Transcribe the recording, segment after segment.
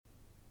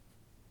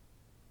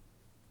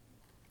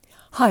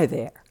Hi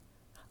there.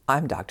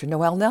 I'm Dr.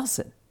 Noelle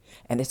Nelson,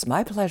 and it's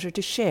my pleasure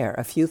to share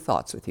a few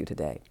thoughts with you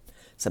today.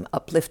 Some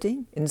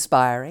uplifting,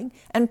 inspiring,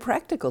 and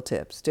practical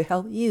tips to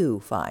help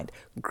you find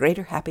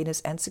greater happiness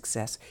and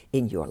success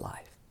in your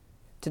life.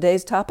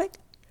 Today's topic?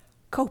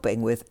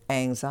 Coping with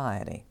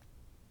anxiety.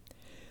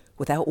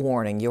 Without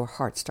warning, your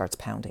heart starts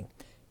pounding.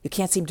 You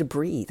can't seem to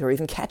breathe or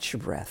even catch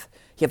your breath.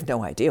 You have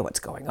no idea what's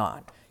going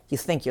on. You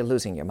think you're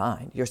losing your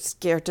mind. You're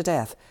scared to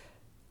death.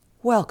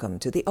 Welcome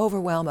to the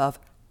overwhelm of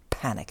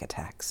panic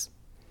attacks.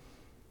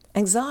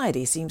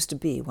 Anxiety seems to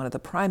be one of the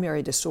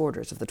primary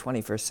disorders of the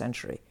 21st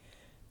century.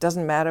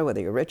 Doesn't matter whether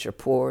you're rich or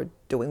poor,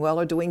 doing well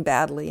or doing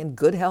badly, in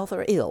good health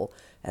or ill,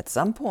 at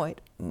some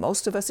point,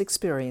 most of us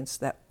experience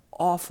that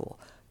awful,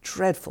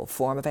 dreadful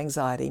form of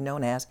anxiety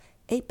known as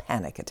a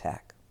panic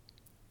attack.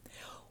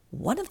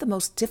 One of the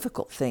most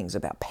difficult things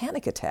about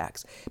panic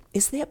attacks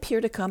is they appear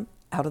to come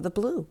out of the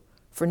blue,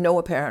 for no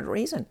apparent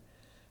reason.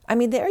 I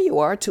mean, there you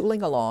are,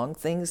 tooling along.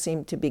 Things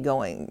seem to be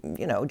going,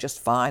 just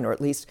fine, or at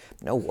least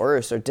no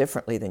worse or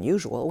differently than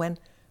usual, when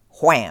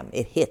wham,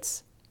 it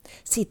hits.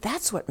 See,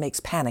 that's what makes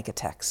panic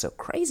attacks so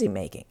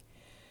crazy-making.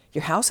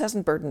 Your house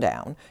hasn't burned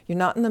down, you're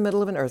not in the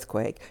middle of an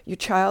earthquake, your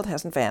child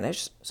hasn't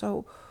vanished,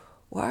 so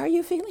why are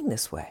you feeling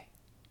this way?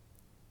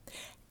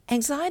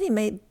 Anxiety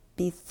may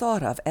be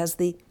thought of as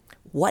the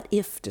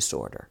what-if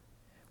disorder.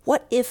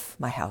 What if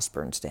my house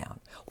burns down?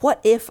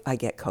 What if I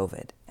get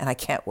COVID and I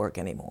can't work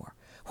anymore?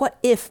 What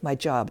if my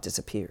job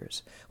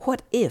disappears?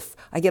 What if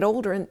I get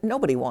older and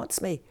nobody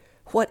wants me?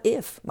 What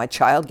if my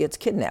child gets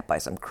kidnapped by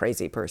some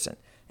crazy person?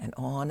 And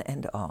on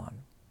and on.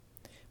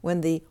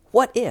 When the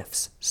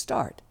what-ifs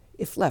start,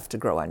 if left to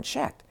grow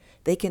unchecked,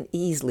 they can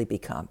easily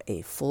become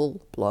a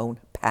full-blown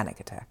panic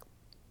attack.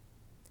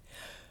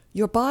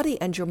 Your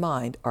body and your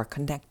mind are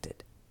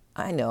connected.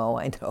 I know,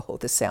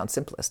 this sounds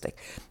simplistic,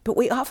 but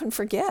we often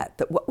forget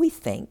that what we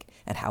think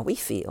and how we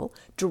feel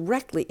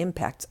directly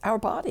impacts our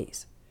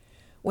bodies.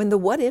 When the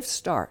what-ifs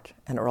start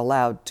and are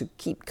allowed to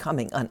keep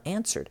coming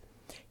unanswered,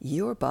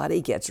 your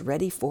body gets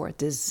ready for a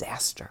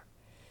disaster.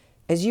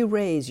 As you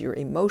raise your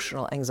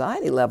emotional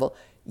anxiety level,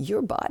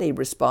 your body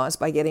responds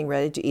by getting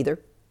ready to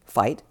either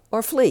fight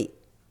or flee,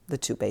 the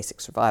two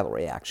basic survival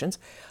reactions,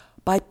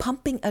 by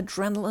pumping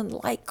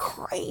adrenaline like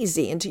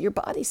crazy into your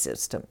body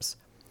systems.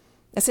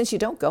 Now, since you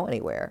don't go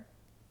anywhere,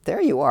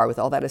 there you are with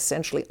all that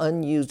essentially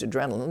unused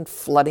adrenaline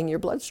flooding your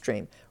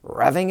bloodstream,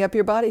 revving up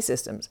your body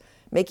systems,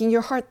 making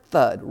your heart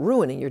thud,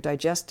 ruining your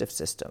digestive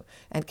system,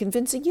 and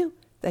convincing you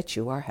that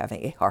you are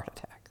having a heart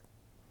attack.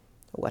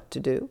 What to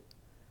do?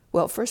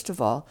 Well, first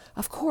of all,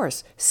 of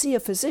course, see a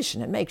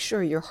physician and make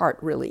sure your heart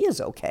really is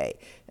okay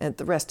and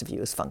the rest of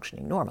you is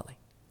functioning normally.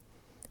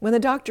 When the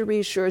doctor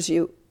reassures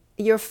you,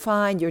 you're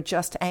fine, you're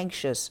just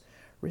anxious,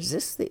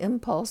 resist the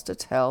impulse to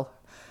tell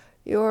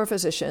your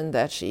physician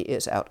that she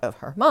is out of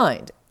her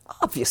mind.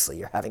 Obviously,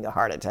 you're having a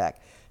heart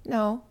attack.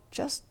 No,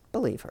 just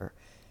believe her.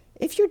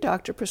 If your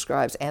doctor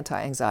prescribes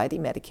anti-anxiety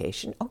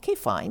medication, okay,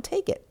 fine,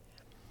 take it.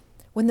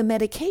 When the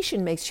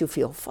medication makes you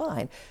feel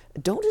fine,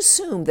 don't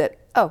assume that,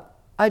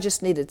 I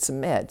just needed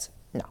some meds.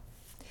 No.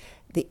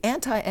 The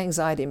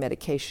anti-anxiety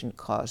medication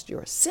caused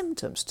your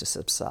symptoms to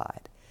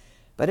subside,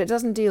 but it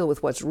doesn't deal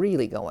with what's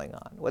really going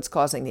on, what's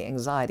causing the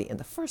anxiety in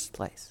the first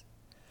place.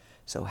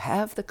 So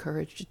have the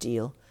courage to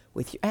deal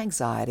with your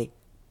anxiety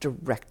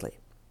directly.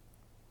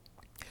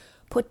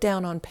 Put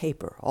down on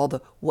paper all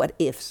the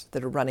what-ifs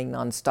that are running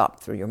nonstop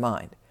through your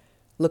mind.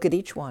 Look at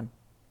each one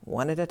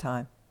at a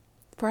time,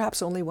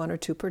 perhaps only one or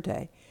two per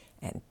day,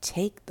 and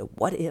take the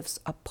what-ifs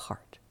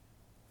apart.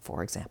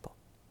 For example,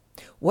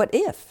 what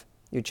if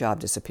your job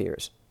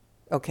disappears?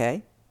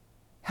 Okay,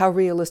 how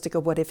realistic a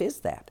what-if is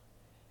that?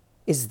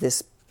 If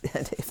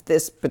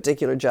this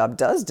particular job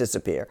does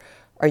disappear,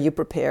 are you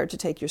prepared to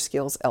take your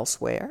skills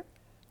elsewhere?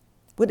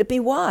 Would it be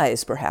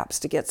wise, perhaps,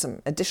 to get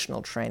some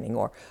additional training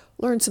or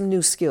learn some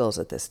new skills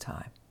at this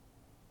time?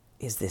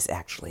 Is this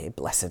actually a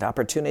blessed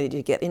opportunity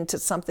to get into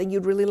something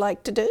you'd really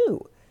like to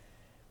do?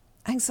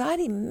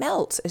 Anxiety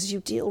melts as you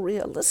deal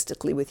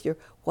realistically with your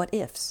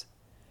what-ifs.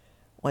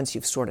 Once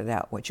you've sorted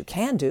out what you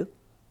can do,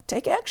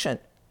 take action.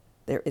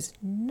 There is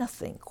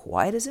nothing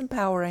quite as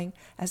empowering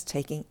as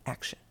taking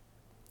action.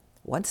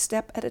 One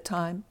step at a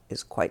time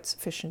is quite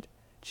sufficient.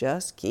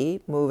 Just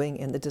keep moving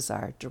in the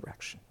desired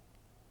direction.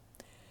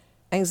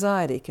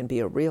 Anxiety can be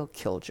a real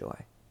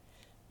killjoy.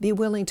 Be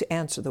willing to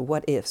answer the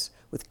what-ifs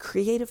with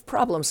creative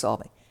problem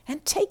solving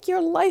and take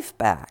your life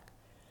back.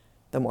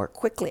 The more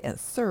quickly and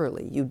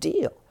thoroughly you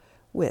deal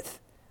with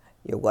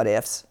your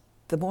what-ifs,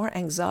 the more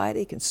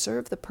anxiety can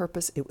serve the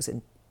purpose it was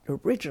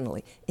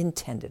originally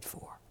intended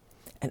for.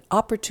 An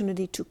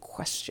opportunity to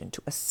question,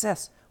 to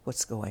assess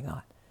what's going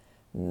on,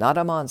 not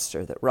a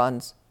monster that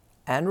runs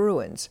and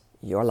ruins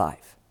your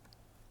life.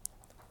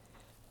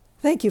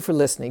 Thank you for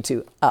listening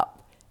to Up,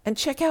 and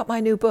check out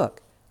my new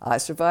book, I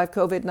Survived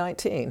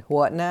COVID-19,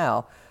 What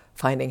Now?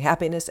 Finding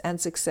Happiness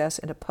and Success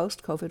in a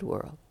Post-COVID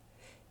World.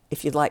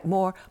 If you'd like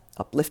more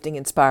uplifting,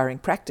 inspiring,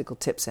 practical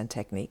tips and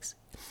techniques,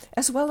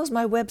 as well as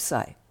my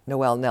website,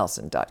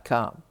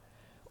 noellenelson.com,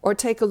 or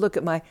take a look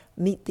at my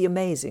Meet the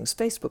Amazings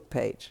Facebook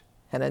page.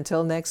 And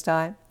until next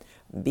time,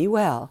 be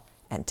well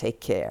and take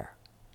care.